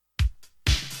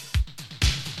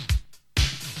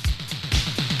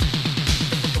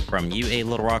From UA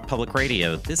Little Rock Public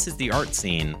Radio, this is The Art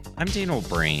Scene. I'm Daniel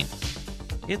Brain.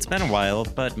 It's been a while,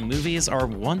 but movies are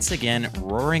once again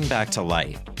roaring back to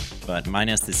life. But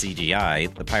minus the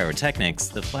CGI, the pyrotechnics,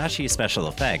 the flashy special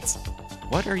effects,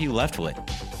 what are you left with?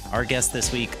 Our guest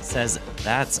this week says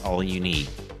that's all you need.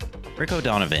 Ricko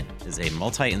Donovan is a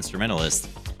multi-instrumentalist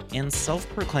and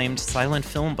self-proclaimed silent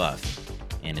film buff,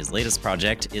 and his latest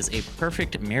project is a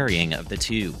perfect marrying of the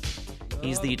two.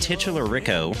 He's the titular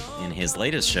Ricko in his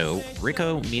latest show,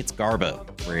 Ricko Meets Garbo,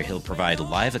 where he'll provide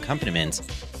live accompaniment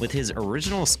with his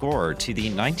original score to the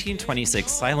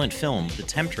 1926 silent film The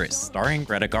Temptress, starring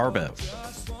Greta Garbo.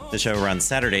 The show runs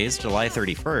Saturdays, July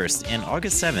 31st and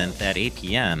August 7th at 8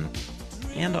 p.m.,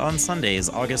 and on Sundays,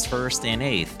 August 1st and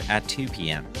 8th at 2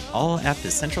 p.m., all at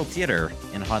the Central Theater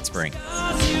in Hot Springs.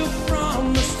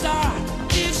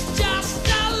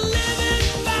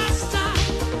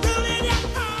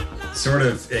 Sort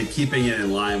of keeping it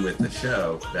in line with the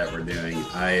show that we're doing,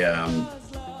 I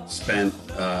spent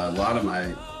a lot of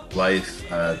my life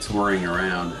touring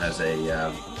around as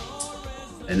an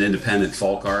independent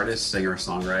folk artist,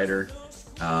 singer-songwriter.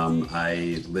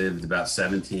 I lived about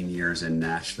 17 years in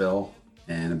Nashville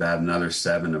and about another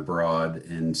 7 abroad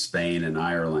in Spain and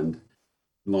Ireland.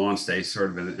 Launched a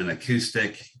sort of an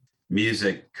acoustic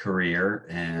music career,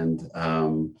 and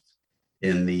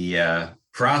in the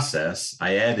process,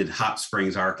 I added Hot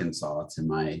Springs, Arkansas to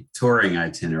my touring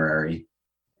itinerary,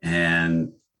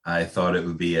 and I thought it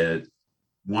would be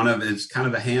it's kind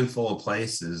of a handful of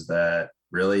places that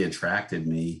really attracted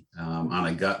me on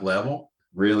a gut level.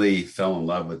 Really fell in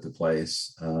love with the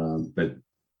place, but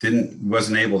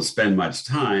wasn't able to spend much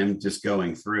time just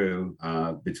going through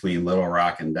between Little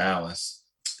Rock and Dallas.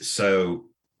 So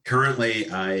currently,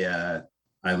 I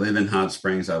live in Hot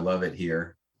Springs. I love it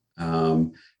here.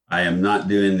 I am not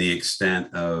doing the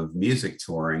extent of music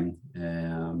touring,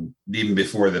 even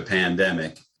before the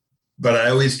pandemic, but I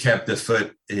always kept a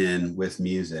foot in with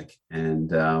music.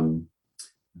 And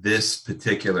this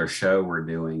particular show we're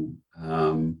doing,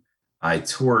 I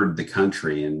toured the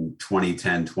country in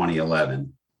 2010,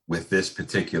 2011 with this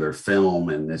particular film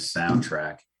and this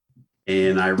soundtrack.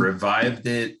 And I revived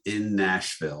it in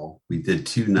Nashville. We did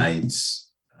 2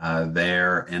 nights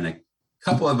there and a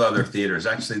couple of other theaters,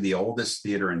 actually the oldest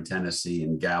theater in Tennessee,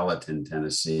 in Gallatin,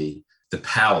 Tennessee, the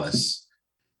Palace,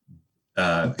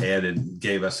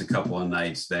 gave us a couple of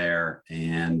nights there.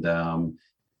 And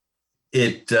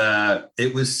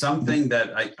it was something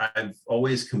that I've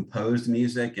always composed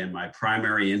music, and my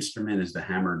primary instrument is the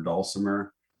hammered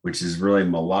dulcimer, which is really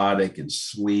melodic and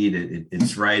sweet.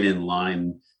 It's right in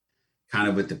line kind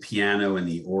of with the piano and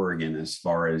the organ, as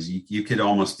far as you could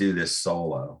almost do this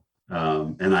solo.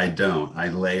 And I don't. I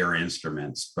layer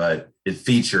instruments, but it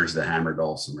features the hammered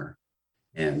dulcimer.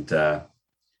 And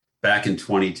back in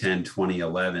 2010,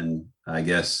 2011, I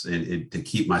guess to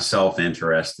keep myself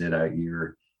interested,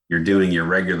 you're doing your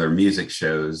regular music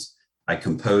shows. I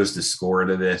composed the score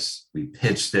to this. We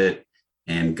pitched it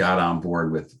and got on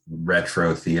board with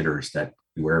retro theaters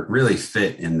where it really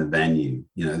fit in the venue.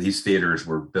 You know, these theaters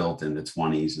were built in the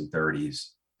 20s and 30s.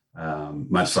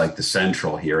 Much like the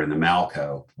Central here in the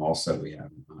Malco, also we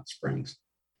have in Hot Springs.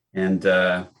 And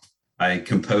I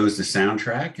composed the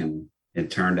soundtrack, and it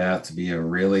turned out to be a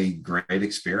really great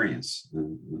experience,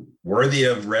 worthy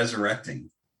of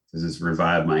resurrecting, because it's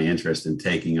revived my interest in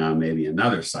taking on maybe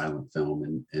another silent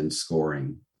film and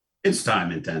scoring. It's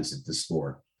time intensive to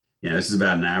score. This is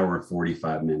about an hour and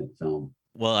 45-minute film.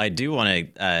 Well, I do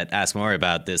want to ask more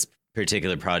about this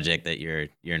particular project that you're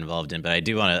involved in, but I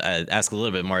do want to ask a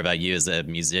little bit more about you as a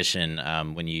musician.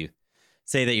 When you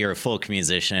say that you're a folk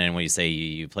musician, when you say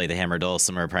you play the hammered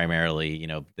dulcimer primarily,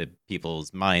 the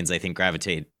people's minds, I think,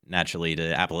 gravitate naturally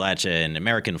to Appalachia and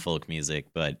American folk music,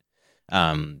 but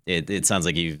it sounds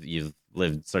like you've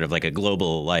lived sort of like a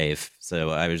global life. So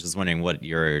I was just wondering what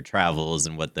your travels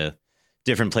and what the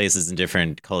different places and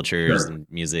different cultures and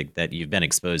music that you've been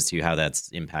exposed to, how that's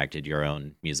impacted your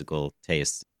own musical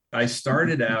taste. I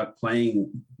started out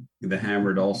playing the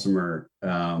hammered dulcimer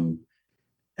I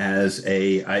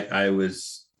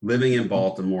was living in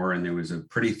Baltimore, and there was a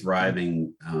pretty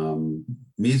thriving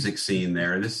music scene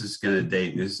there. This is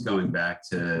going back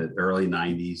to early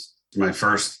 90s. My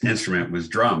first instrument was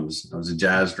drums. I was a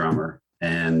jazz drummer,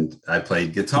 and I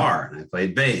played guitar and I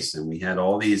played bass, and we had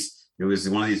all these. It was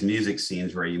one of these music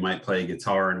scenes where you might play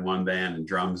guitar in one band and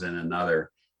drums in another.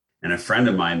 And a friend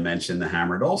of mine mentioned the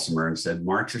hammered dulcimer and said,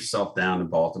 march yourself down to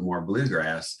Baltimore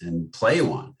Bluegrass and play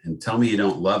one, and tell me you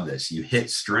don't love this. You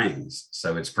hit strings,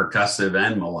 so it's percussive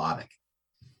and melodic.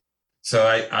 So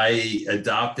I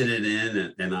adopted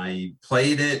it and I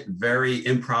played it very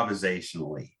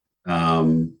improvisationally.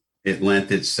 it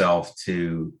lent itself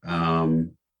to,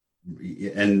 and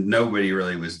nobody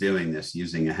really was doing this,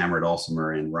 using a hammered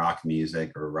dulcimer in rock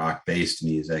music or rock based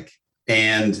music.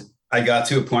 And I got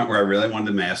to a point where I really wanted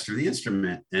to master the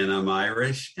instrument. And I'm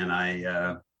Irish, and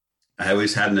I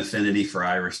always had an affinity for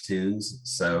Irish tunes.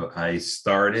 So I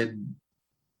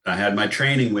had my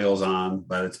training wheels on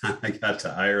by the time I got to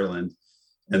Ireland.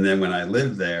 And then when I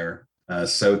lived there,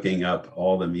 soaking up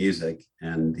all the music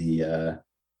and the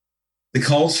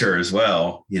culture as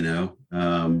well,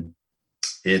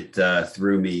 it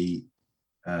threw me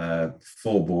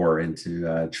full bore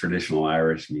into traditional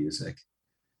Irish music.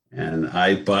 And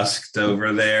I busked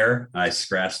over there. I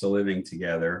scratched a living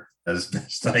together as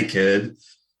best I could.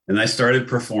 And I started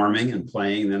performing and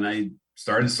playing. Then I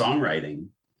started songwriting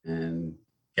and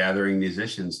gathering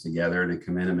musicians together to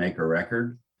come in and make a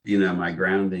record. My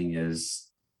grounding is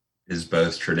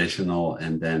both traditional,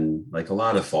 and then, like a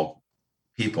lot of folk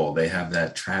people, they have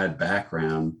that trad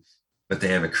background, but they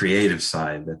have a creative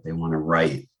side that they want to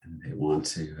write, and they want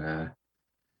to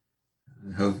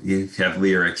hope you have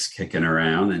lyrics kicking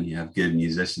around and you have good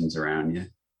musicians around you,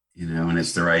 and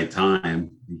it's the right time,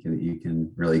 you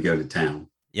can really go to town.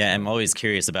 Yeah, I'm always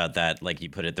curious about that. Like you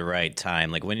put it, the right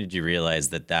time. Like when did you realize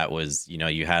that was,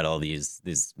 you had all these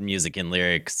music and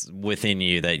lyrics within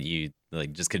you that you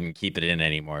like just couldn't keep it in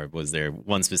anymore? Was there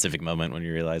one specific moment when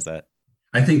you realized that?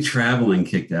 I think traveling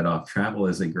kicked that off. Travel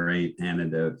is a great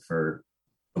antidote for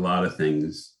a lot of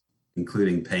things,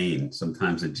 including pain.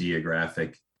 Sometimes a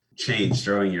geographic change,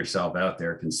 throwing yourself out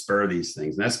there, can spur these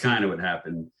things. And that's kind of what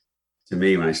happened to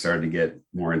me when I started to get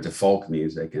more into folk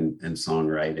music and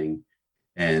songwriting.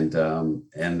 And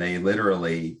they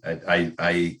literally,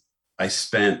 I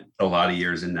spent a lot of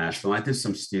years in Nashville. I did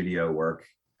some studio work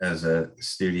as a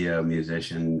studio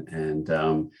musician,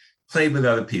 and played with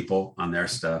other people on their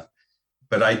stuff.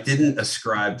 But I didn't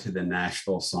ascribe to the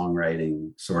Nashville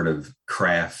songwriting sort of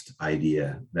craft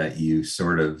idea that you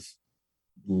sort of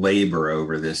labor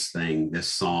over this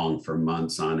song for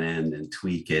months on end and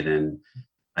tweak it. And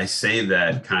I say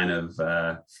that kind of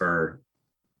for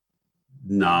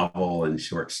novel and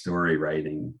short story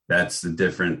writing. That's the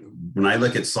different. When I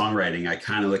look at songwriting, I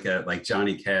kind of look at it like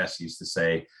Johnny Cash used to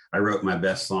say, I wrote my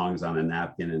best songs on a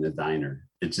napkin in a diner.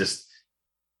 It just,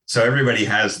 so everybody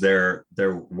has their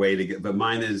way to get, but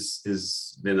mine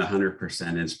is been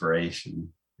 100%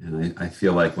 inspiration. And I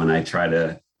feel like when I try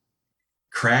to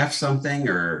craft something,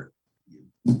 or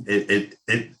it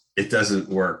doesn't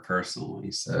work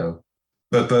personally. So,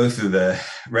 but both of the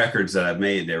records that I've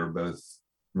made, they were both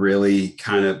really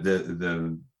kind of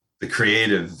the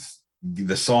creative,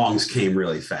 the songs came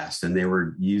really fast, and they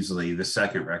were usually, the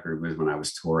second record was when I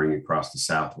was touring across the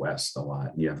Southwest a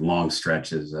lot. You have long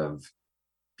stretches of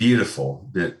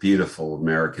beautiful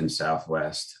American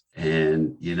Southwest,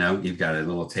 and you've got a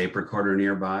little tape recorder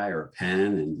nearby or a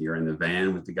pen, and you're in the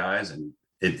van with the guys, and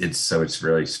it's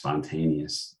really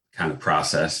spontaneous kind of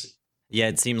process. Yeah,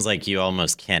 it seems like you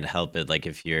almost can't help it. Like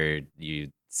if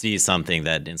you see something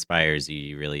that inspires you,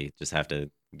 you really just have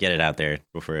to get it out there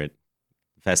before it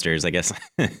festers, I guess.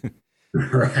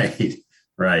 Right.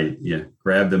 Yeah.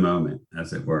 Grab the moment,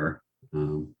 as it were.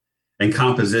 And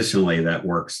compositionally, that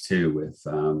works too with,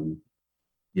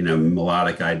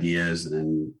 melodic ideas,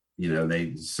 and,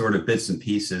 they sort of bits and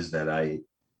pieces that I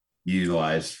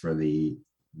utilized for the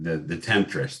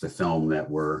Temptress, the film that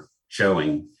we're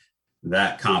showing,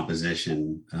 that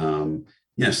composition,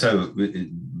 so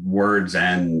words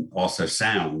and also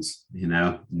sounds,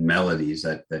 melodies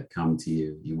that come to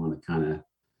you. You want to kind of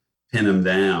pin them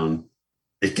down.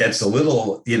 It gets a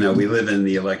little, we live in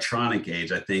the electronic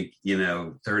age. I think,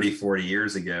 30, 40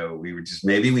 years ago,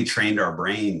 maybe we trained our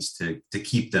brains to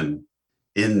keep them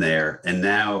in there. And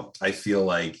now I feel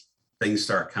like things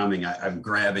start coming. I'm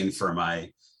grabbing for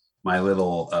my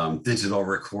little digital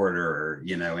recorder,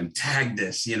 and tag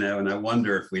this, and I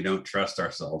wonder if we don't trust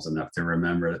ourselves enough to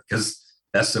remember it, because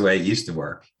that's the way it used to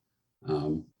work.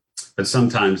 But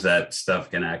sometimes that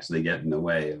stuff can actually get in the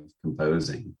way of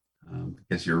composing,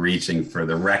 because you're reaching for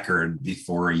the record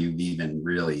before you've even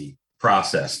really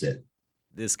processed it.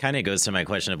 This kind of goes to my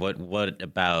question of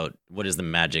what is the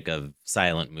magic of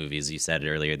silent movies? You said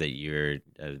earlier that you're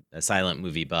a silent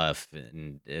movie buff,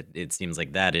 and it seems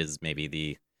like that is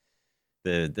maybe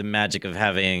the magic of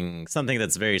having something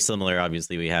that's very similar.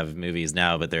 Obviously, we have movies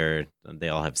now, but they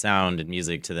all have sound and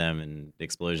music to them and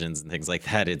explosions and things like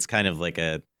that. It's kind of like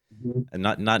a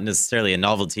not necessarily a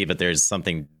novelty, but there's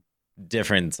something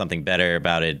different, something better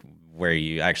about it, where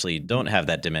you actually don't have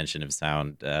that dimension of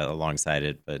sound alongside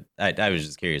it. But I was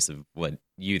just curious of what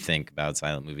you think about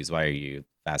silent movies. Why are you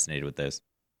fascinated with this?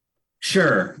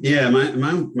 Sure. Yeah.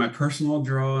 My personal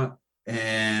draw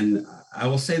And I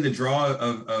will say the draw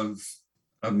of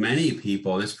many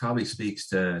people, this probably speaks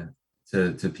to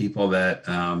people that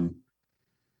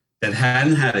that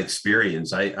hadn't had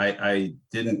experience. I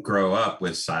didn't grow up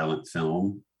with silent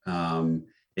film.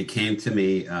 It came to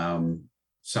me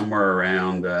somewhere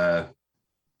around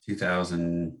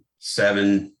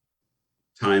 2007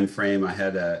 time frame. I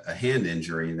had a hand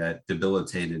injury that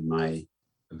debilitated my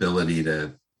ability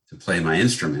to play my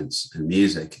instruments and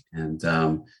music. And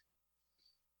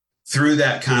through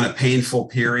that kind of painful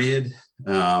period,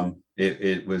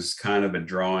 it was kind of a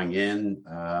drawing in.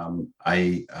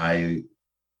 I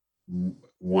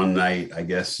one night, I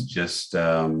guess, just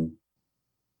I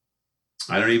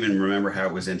don't even remember how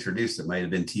it was introduced. It might have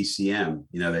been TCM.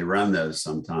 You know, they run those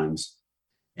sometimes,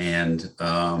 and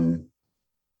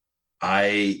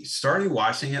I started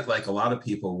watching it like a lot of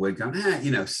people would go,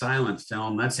 you know, silent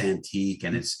film, that's antique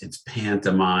and it's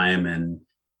pantomime and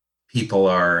people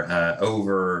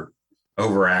are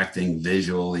overacting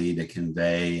visually to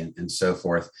convey and so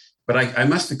forth. But I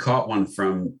must have caught one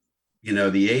from, you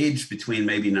know, the age between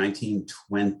maybe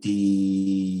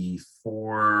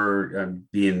 1924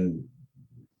 being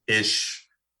ish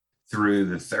through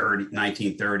the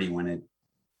 1930 when it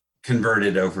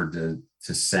converted over to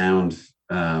sound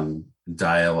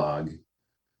dialogue.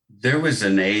 There was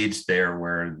an age there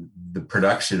where the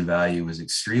production value was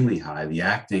extremely high. The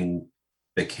acting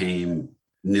became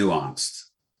nuanced.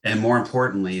 And more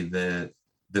importantly, the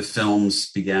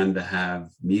films began to have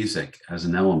music as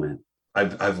an element.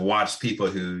 I've watched people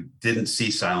who didn't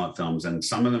see silent films, and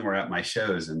some of them were at my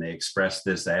shows, and they expressed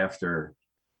this after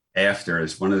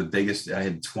as one of the biggest. I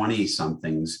had 20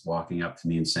 somethings walking up to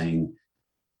me and saying,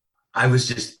 I was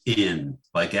just in,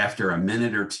 like after a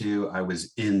minute or two, I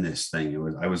was in this thing.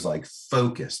 I was like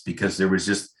focused because there was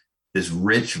just this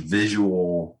rich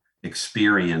visual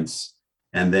experience.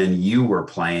 And then you were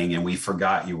playing and we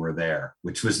forgot you were there,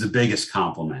 which was the biggest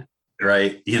compliment,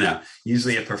 right? You know,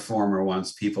 usually a performer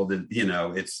wants people to, you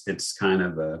know, it's kind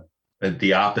of the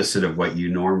opposite of what you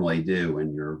normally do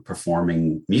when you're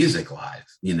performing music live.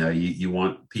 You know, you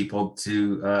want people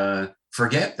to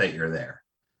forget that you're there,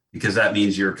 because that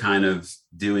means you're kind of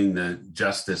doing the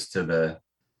justice to the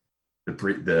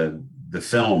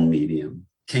film medium.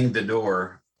 King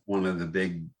Vidor, one of the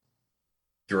big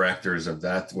directors of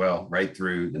that, well, right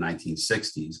through the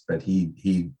 1960s, but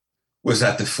he was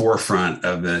at the forefront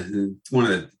of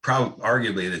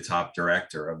arguably the top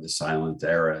director of the silent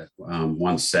era.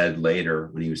 Once said later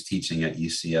when he was teaching at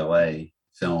UCLA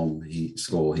film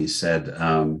school, he said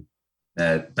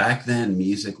that back then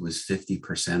music was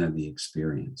 50% of the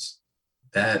experience.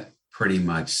 That pretty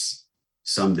much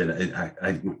summed it.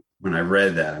 When I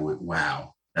read that, I went,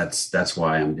 wow, that's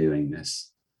why I'm doing this.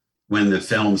 When the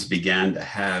films began to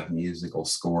have musical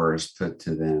scores put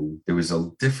to them, there was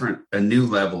a new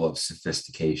level of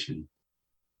sophistication.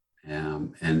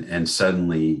 And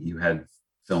suddenly you had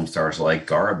film stars like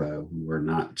Garbo, who were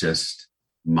not just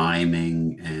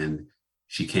miming, and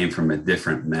she came from a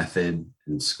different method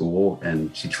in school,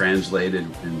 and she translated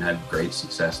and had great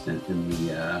success in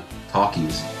the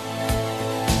talkies.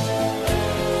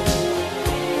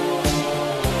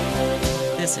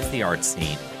 This is The Art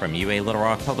Scene from UA Little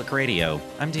Rock Public Radio.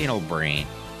 I'm Daniel Breen.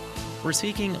 We're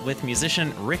speaking with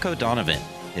musician Ricko Donovan.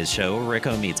 His show,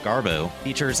 Ricko Meets Garbo,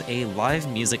 features a live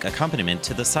music accompaniment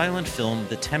to the silent film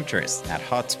The Temptress at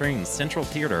Hot Springs Central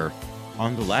Theater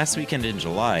on the last weekend in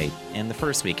July and the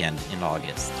first weekend in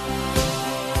August.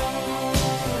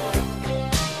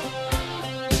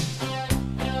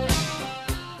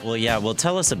 Well,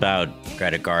 tell us about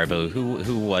Greta Garbo.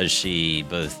 Who was she,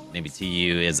 both maybe to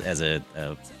you as a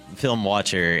film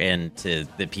watcher and to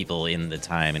the people in the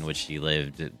time in which she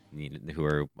lived, who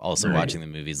are also watching the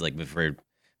movies, like for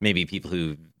maybe people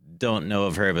who don't know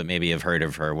of her but maybe have heard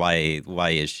of her. Why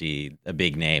is she a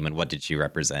big name, and what did she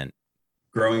represent?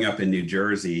 Growing up in New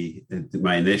Jersey,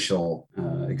 my initial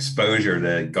exposure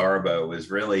to Garbo was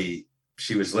really,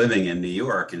 she was living in New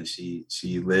York, and she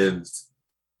lived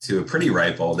to a pretty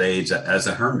ripe old age as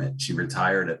a hermit. She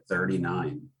retired at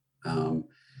 39 and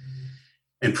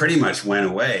pretty much went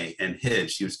away and hid.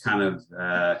 She was kind of,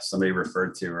 somebody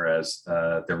referred to her as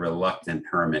the reluctant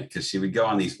hermit, because she would go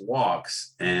on these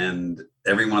walks, and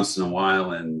every once in a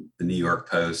while in the New York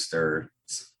Post or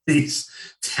these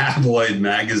tabloid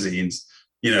magazines,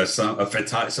 you know,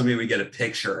 somebody would get a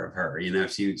picture of her. You know,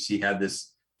 she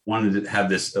wanted to have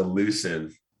this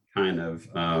elusive kind of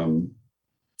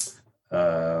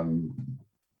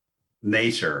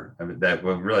nature of it that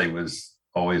really was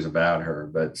always about her.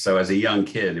 But so as a young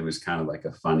kid, it was kind of like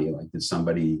a funny, like, did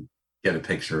somebody get a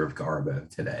picture of Garbo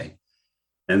today?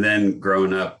 And then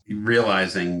growing up,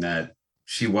 realizing that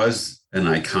she was an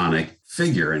iconic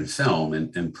figure in film,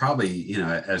 and probably,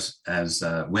 as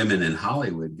women in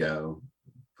Hollywood go,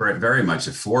 very much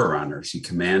a forerunner. She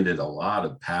commanded a lot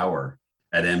of power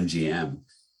at MGM.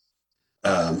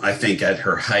 I think at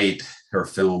her height, her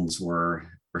films were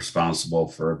responsible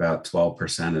for about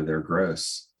 12% of their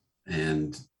gross.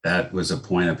 And that was a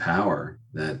point of power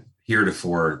that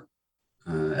heretofore,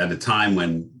 at a time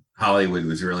when Hollywood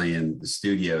was really in the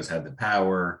studios, had the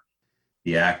power,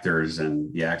 the actors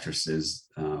and the actresses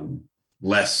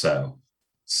less so.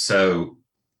 So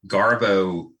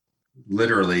Garbo,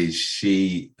 literally,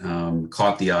 she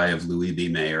caught the eye of Louis B.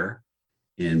 Mayer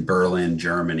in Berlin,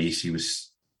 Germany. She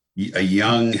was a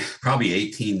young, probably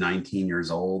 18, 19 years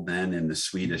old then, in the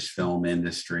Swedish film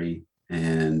industry.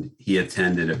 And he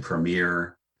attended a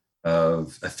premiere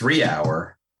of a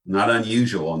 3-hour, not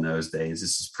unusual in those days.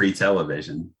 This is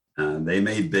pre-television. They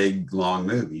made big, long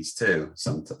movies too,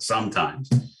 sometimes.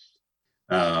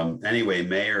 Anyway,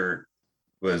 Mayer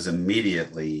was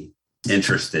immediately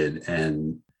interested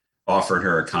and offered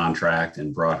her a contract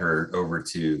and brought her over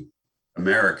to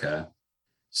America.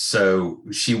 So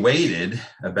she waited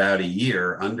about a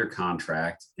year under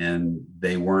contract, and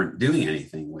they weren't doing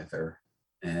anything with her.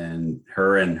 And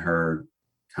her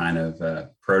kind of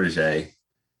protege,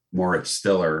 Moritz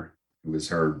Stiller, who was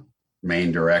her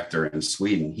main director in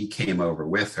Sweden, he came over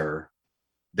with her.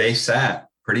 They sat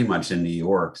pretty much in New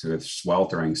York through a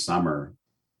sweltering summer.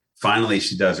 Finally,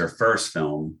 she does her first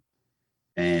film,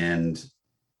 and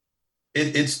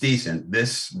it's decent.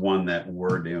 This one that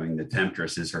we're doing, The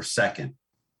Temptress, is her second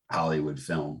Hollywood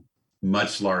film,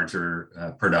 much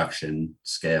larger production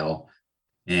scale.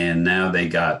 And now they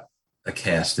got a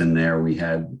cast in there. We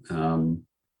had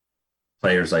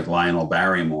players like Lionel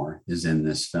Barrymore is in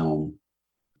this film.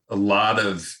 A lot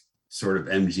of sort of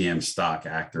MGM stock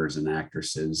actors and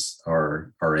actresses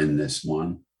are in this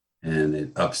one, and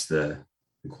it ups the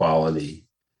quality,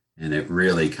 and it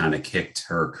really kind of kicked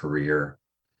her career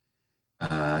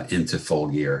into full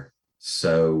gear.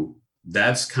 So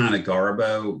that's kind of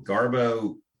Garbo.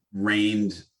 Garbo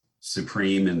reigned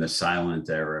supreme in the silent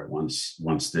era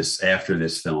after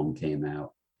this film came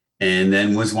out, and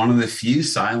then was one of the few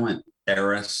silent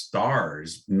era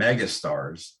stars, mega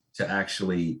stars, to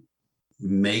actually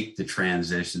make the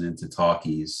transition into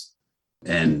talkies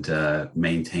and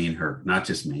not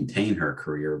just maintain her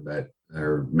career, but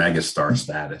her megastar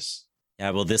status.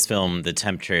 Yeah, well, this film, The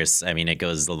Temptress, I mean, it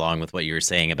goes along with what you were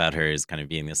saying about her as kind of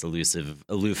being this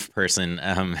aloof person.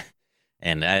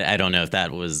 And I don't know if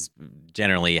that was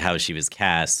generally how she was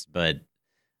cast, but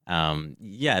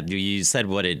yeah, you said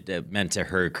what it meant to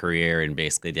her career and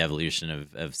basically the evolution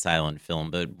of silent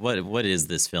film. But what is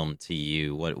this film to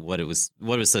you? What was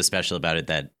so special about it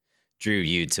that drew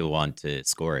you to want to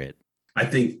score it? I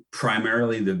think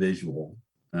primarily the visual.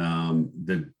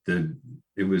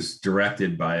 It was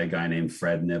directed by a guy named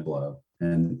Fred Niblo,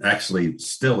 and actually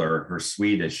Stiller, her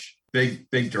Swedish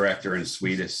big director in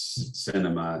Swedish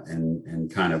cinema, and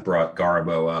kind of brought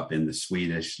Garbo up in the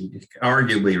Swedish,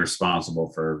 arguably responsible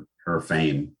for her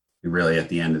fame, really, at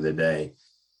the end of the day.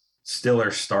 Stiller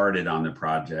started on the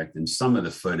project, and some of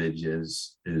the footage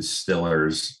is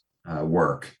Stiller's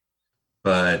work.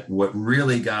 But what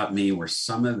really got me were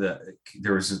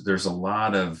there's a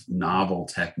lot of novel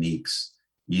techniques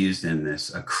used in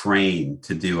this. A crane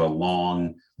to do a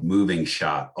long moving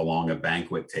shot along a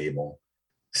banquet table.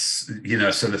 So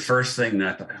the first thing that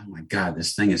I thought, oh my God,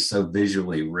 this thing is so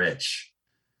visually rich.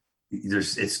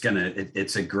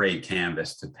 It's a great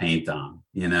canvas to paint on.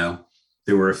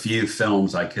 There were a few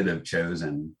films I could have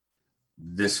chosen.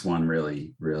 This one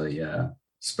really, really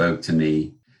spoke to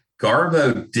me.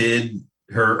 Garbo did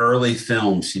her early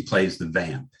films. She plays the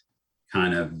vamp,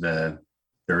 kind of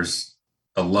there's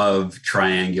a love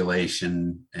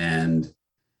triangulation, and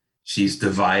she's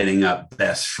dividing up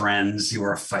best friends who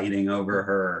are fighting over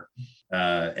her.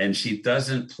 And she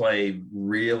doesn't play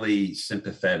really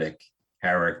sympathetic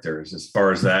characters as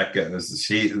far as that goes.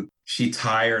 She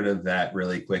tired of that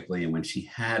really quickly. And when she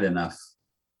had enough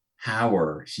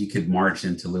power, she could march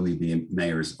into Louis B.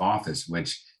 Mayer's office,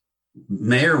 which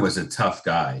Mayer was a tough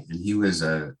guy, and he was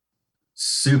a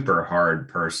super hard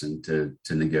person to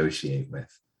negotiate with.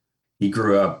 He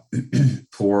grew up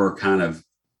poor, kind of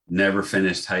never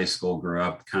finished high school, grew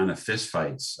up kind of fist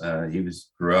fights.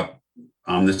 Grew up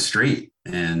on the street,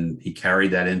 and he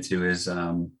carried that into his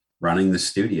running the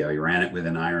studio. He ran it with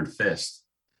an iron fist.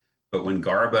 But when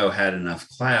Garbo had enough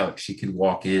clout, she could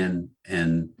walk in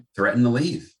and threaten to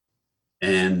leave.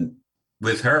 And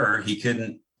with her, he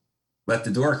couldn't let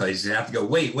the door close. He'd have to go,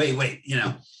 wait,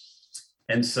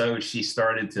 And so she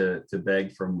started to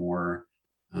beg for more.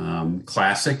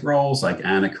 classic roles like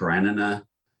Anna Karenina,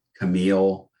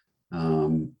 Camille,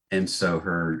 and so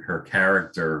her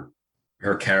character,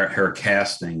 her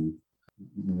casting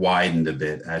widened a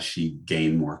bit as she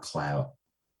gained more clout.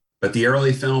 But the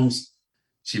early films,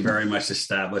 she very much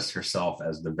established herself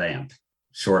as the vamp,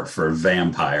 short for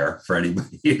vampire, for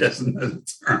anybody who doesn't know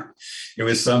the term. It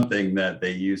was something that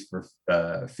they used for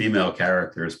female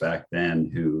characters back then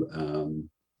who,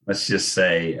 let's just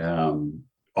say,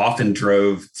 often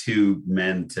drove two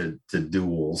men to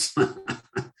duels.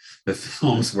 The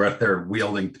films where they're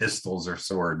wielding pistols or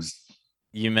swords.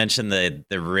 You mentioned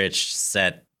the rich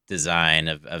set design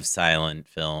of silent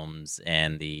films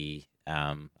and the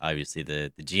obviously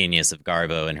the genius of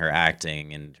Garbo and her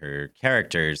acting and her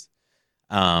characters.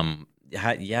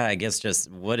 I guess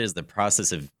just what is the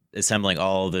process of assembling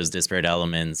all of those disparate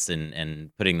elements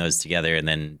and putting those together and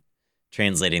then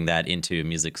translating that into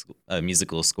a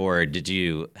musical score? Did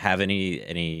you have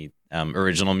any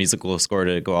original musical score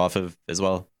to go off of as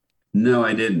well? No,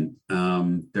 I didn't.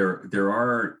 There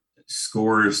are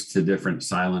scores to different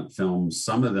silent films,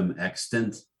 some of them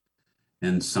extant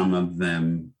and some of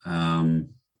them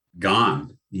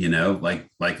gone,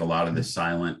 like a lot of the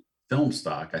silent film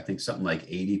stock. I think something like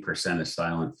 80% of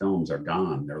silent films are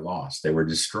gone. They're lost. They were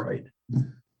destroyed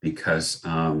because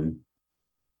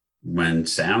when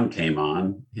sound came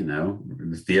on,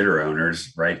 the theater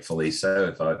owners, rightfully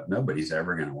so, thought nobody's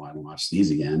ever going to want to watch these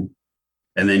again.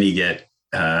 And then you get,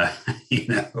 to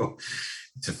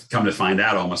come to find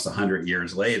out almost 100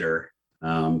 years later,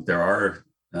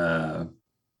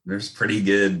 there's pretty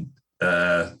good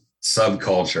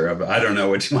subculture of, I don't know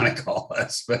what you want to call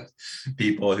us, but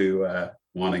people who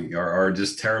are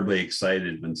just terribly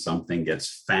excited when something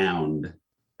gets found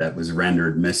that was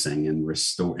rendered missing and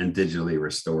restored and digitally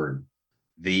restored.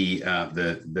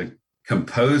 The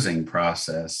composing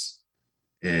process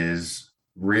is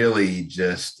really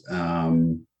just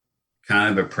kind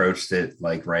of approached it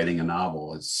like writing a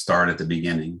novel. It's start at the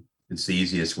beginning. It's the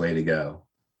easiest way to go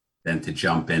than to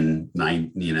jump in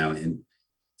in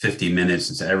 50 minutes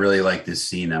and say, I really like this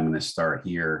scene, I'm going to start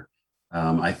here.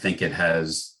 I think it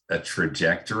has a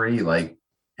trajectory like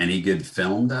any good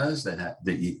film does.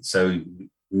 So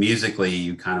musically,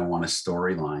 you kind of want a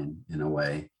storyline in a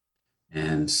way.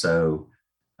 And so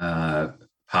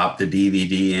pop the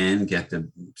DVD in, get to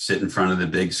sit in front of the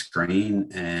big screen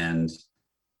and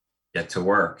get to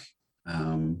work,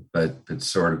 but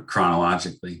sort of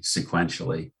chronologically,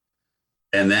 sequentially.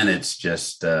 And then it's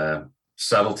just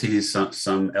subtleties,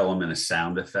 some element of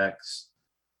sound effects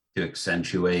to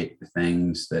accentuate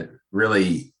things that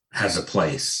really has a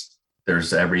place.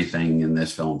 There's everything in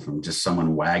this film from just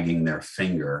someone wagging their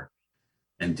finger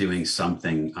and doing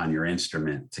something on your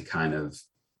instrument to kind of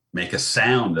make a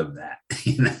sound of that.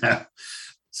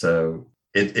 So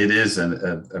it is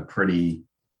a pretty,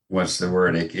 what's the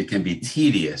word? It can be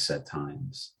tedious at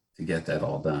times to get that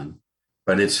all done,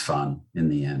 but it's fun in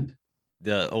the end.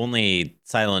 The only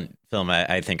silent film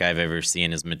I think I've ever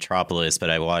seen is Metropolis, but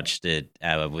I watched it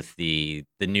with the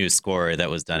new score that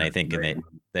was done, I think, in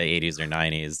the 80s or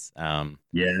 90s.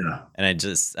 Yeah. And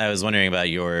I was wondering about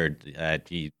you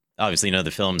obviously know the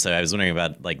film, so I was wondering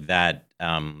about like that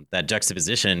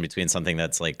juxtaposition between something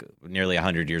that's like nearly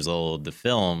 100 years old, the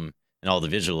film, and all the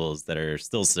visuals that are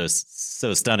still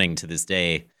so stunning to this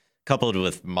day, coupled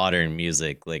with modern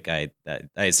music. Like I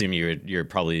assume you're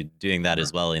probably doing that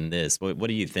as well in this. What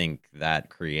do you think that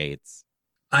creates?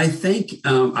 I think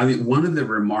one of the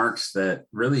remarks that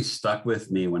really stuck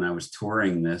with me when I was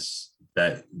touring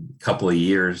that couple of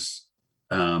years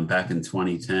back in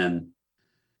 2010,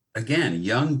 again,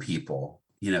 young people,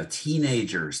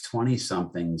 teenagers, 20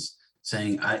 somethings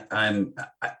saying,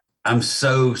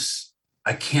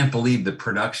 I can't believe the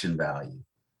production value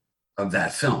of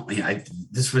that film.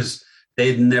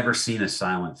 They'd never seen a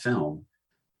silent film.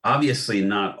 Obviously,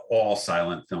 not all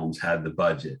silent films had the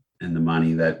budget and the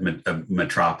money that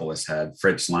Metropolis had.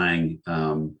 Fritz Lang,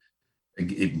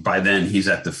 by then he's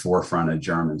at the forefront of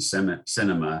German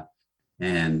cinema,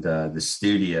 and the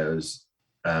studios.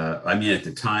 At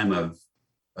the time of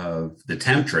the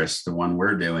Temptress, the one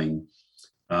we're doing,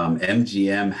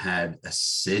 MGM had a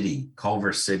city.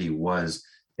 Culver City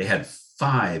they had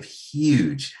 5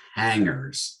 huge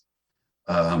hangars,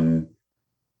 and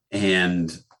a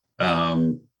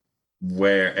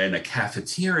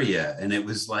cafeteria, and it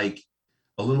was like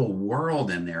a little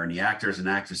world in there, and the actors and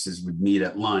actresses would meet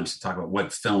at lunch to talk about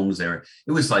what films they were.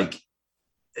 It was like,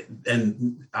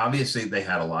 and obviously they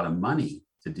had a lot of money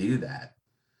to do that,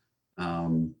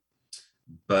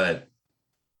 but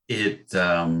it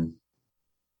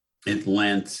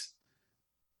lent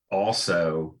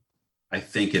also I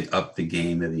think it upped the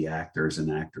game of the actors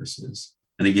and actresses.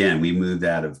 And again, we moved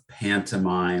out of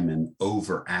pantomime and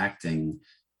overacting.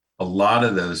 A lot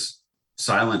of those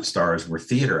silent stars were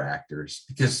theater actors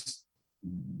because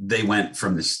they went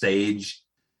from the stage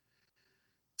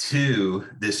to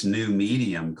this new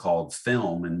medium called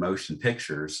film and motion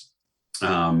pictures.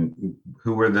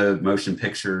 Who were the motion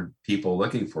picture people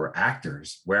looking for?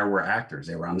 Actors. Where were actors?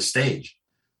 They were on the stage.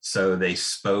 So they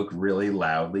spoke really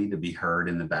loudly to be heard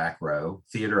in the back row.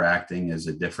 Theater acting is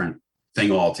a different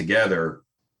thing altogether.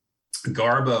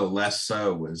 Garbo, less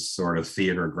so, was sort of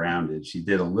theater grounded. She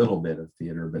did a little bit of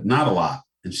theater, but not a lot.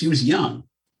 And she was young.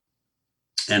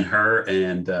 And her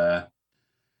and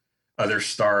other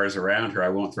stars around her, I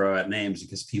won't throw out names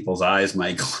because people's eyes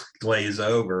might glaze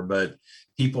over, but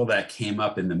people that came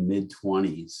up in the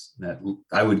mid-20s, that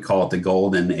I would call it the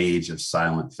golden age of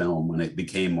silent film when it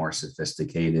became more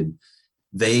sophisticated.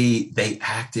 They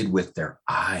acted with their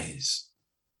eyes,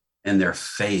 and their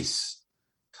face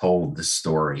told the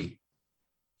story.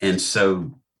 And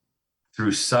so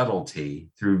through subtlety,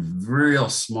 through real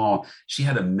small, she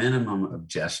had a minimum of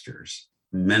gestures,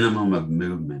 minimum of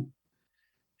movement.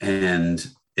 And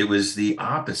it was the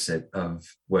opposite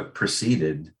of what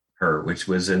preceded her, which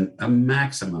was a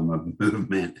maximum of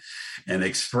movement and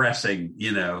expressing,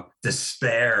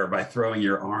 despair by throwing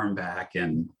your arm back,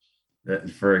 and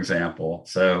for example.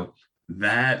 So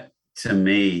that to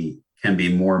me can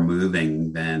be more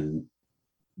moving than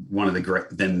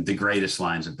the greatest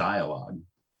lines of dialogue.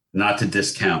 Not to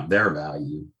discount their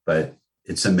value, but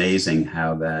it's amazing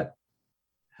how that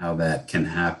can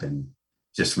happen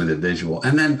just with a visual,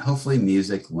 and then hopefully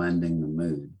music lending the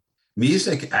mood.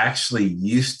 Music actually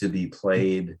used to be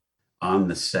played on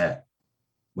the set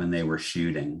when they were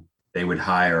shooting. They would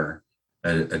hire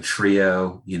a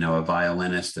trio, a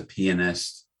violinist, a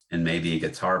pianist, and maybe a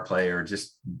guitar player.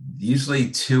 Just usually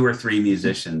 2 or 3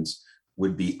 musicians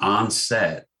would be on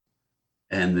set,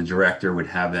 and the director would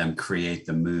have them create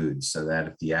the mood so that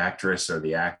if the actress or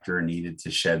the actor needed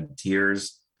to shed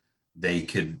tears, they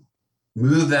could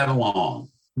move that along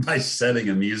by setting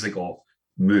a musical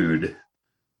mood.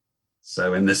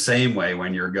 So in the same way,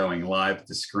 when you're going live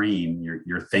to screen,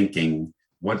 you're thinking,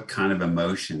 what kind of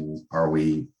emotion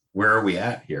where are we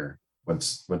at here?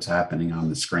 What's happening on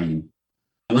the screen?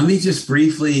 Let me just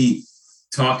briefly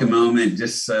talk a moment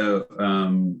just so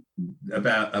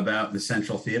about the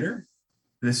Central Theater.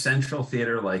 The Central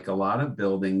Theater, like a lot of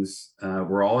buildings,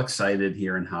 we're all excited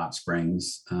here in Hot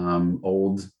Springs.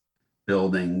 Old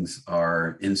buildings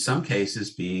are in some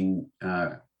cases being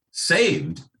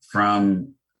saved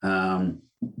from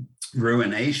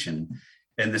ruination.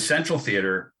 And the Central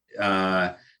Theater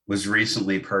was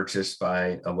recently purchased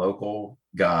by a local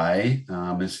guy.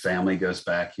 His family goes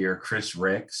back here, Chris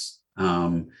Ricks,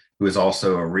 who is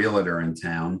also a realtor in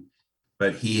town.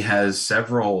 But he has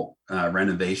several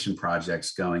renovation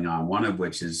projects going on, one of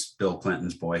which is Bill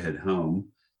Clinton's boyhood home.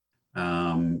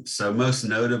 So most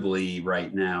notably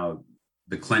right now,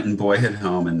 the Clinton boyhood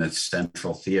home and the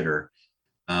Central Theater.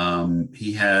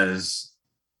 He's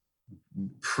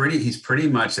pretty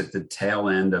much at the tail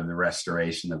end of the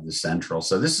restoration of the Central.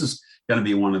 So this is going to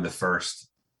be one of the first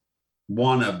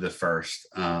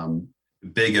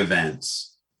big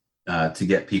events to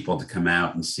get people to come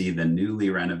out and see the newly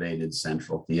renovated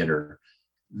Central Theater.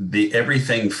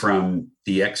 Everything from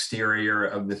the exterior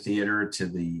of the theater to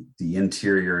the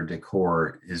interior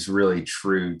decor is really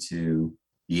true to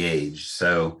the age.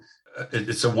 So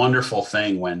it's a wonderful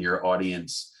thing when your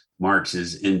audience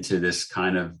marches into this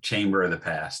kind of chamber of the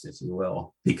past, if you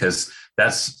will, because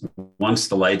that's once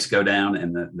the lights go down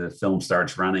and the film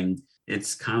starts running,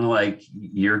 it's kind of like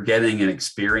you're getting an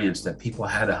experience that people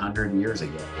had 100 years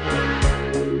ago.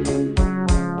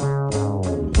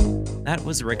 That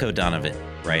was Ricko Donovan,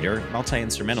 writer,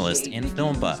 multi-instrumentalist, and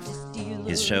film buff.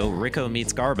 His show, Ricko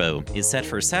Meets Garbo, is set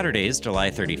for Saturdays,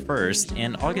 July 31st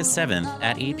and August 7th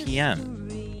at 8 p.m.,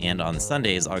 and on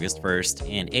Sundays, August 1st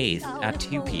and 8th at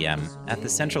 2 p.m. at the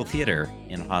Central Theater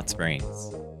in Hot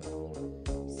Springs.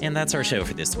 And that's our show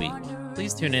for this week.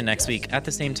 Please tune in next week at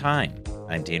the same time.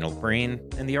 I'm Daniel Breen,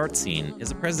 and The Art Scene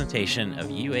is a presentation of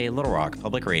UA Little Rock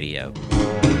Public Radio.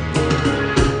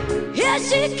 Here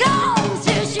she comes,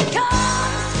 here she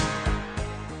comes.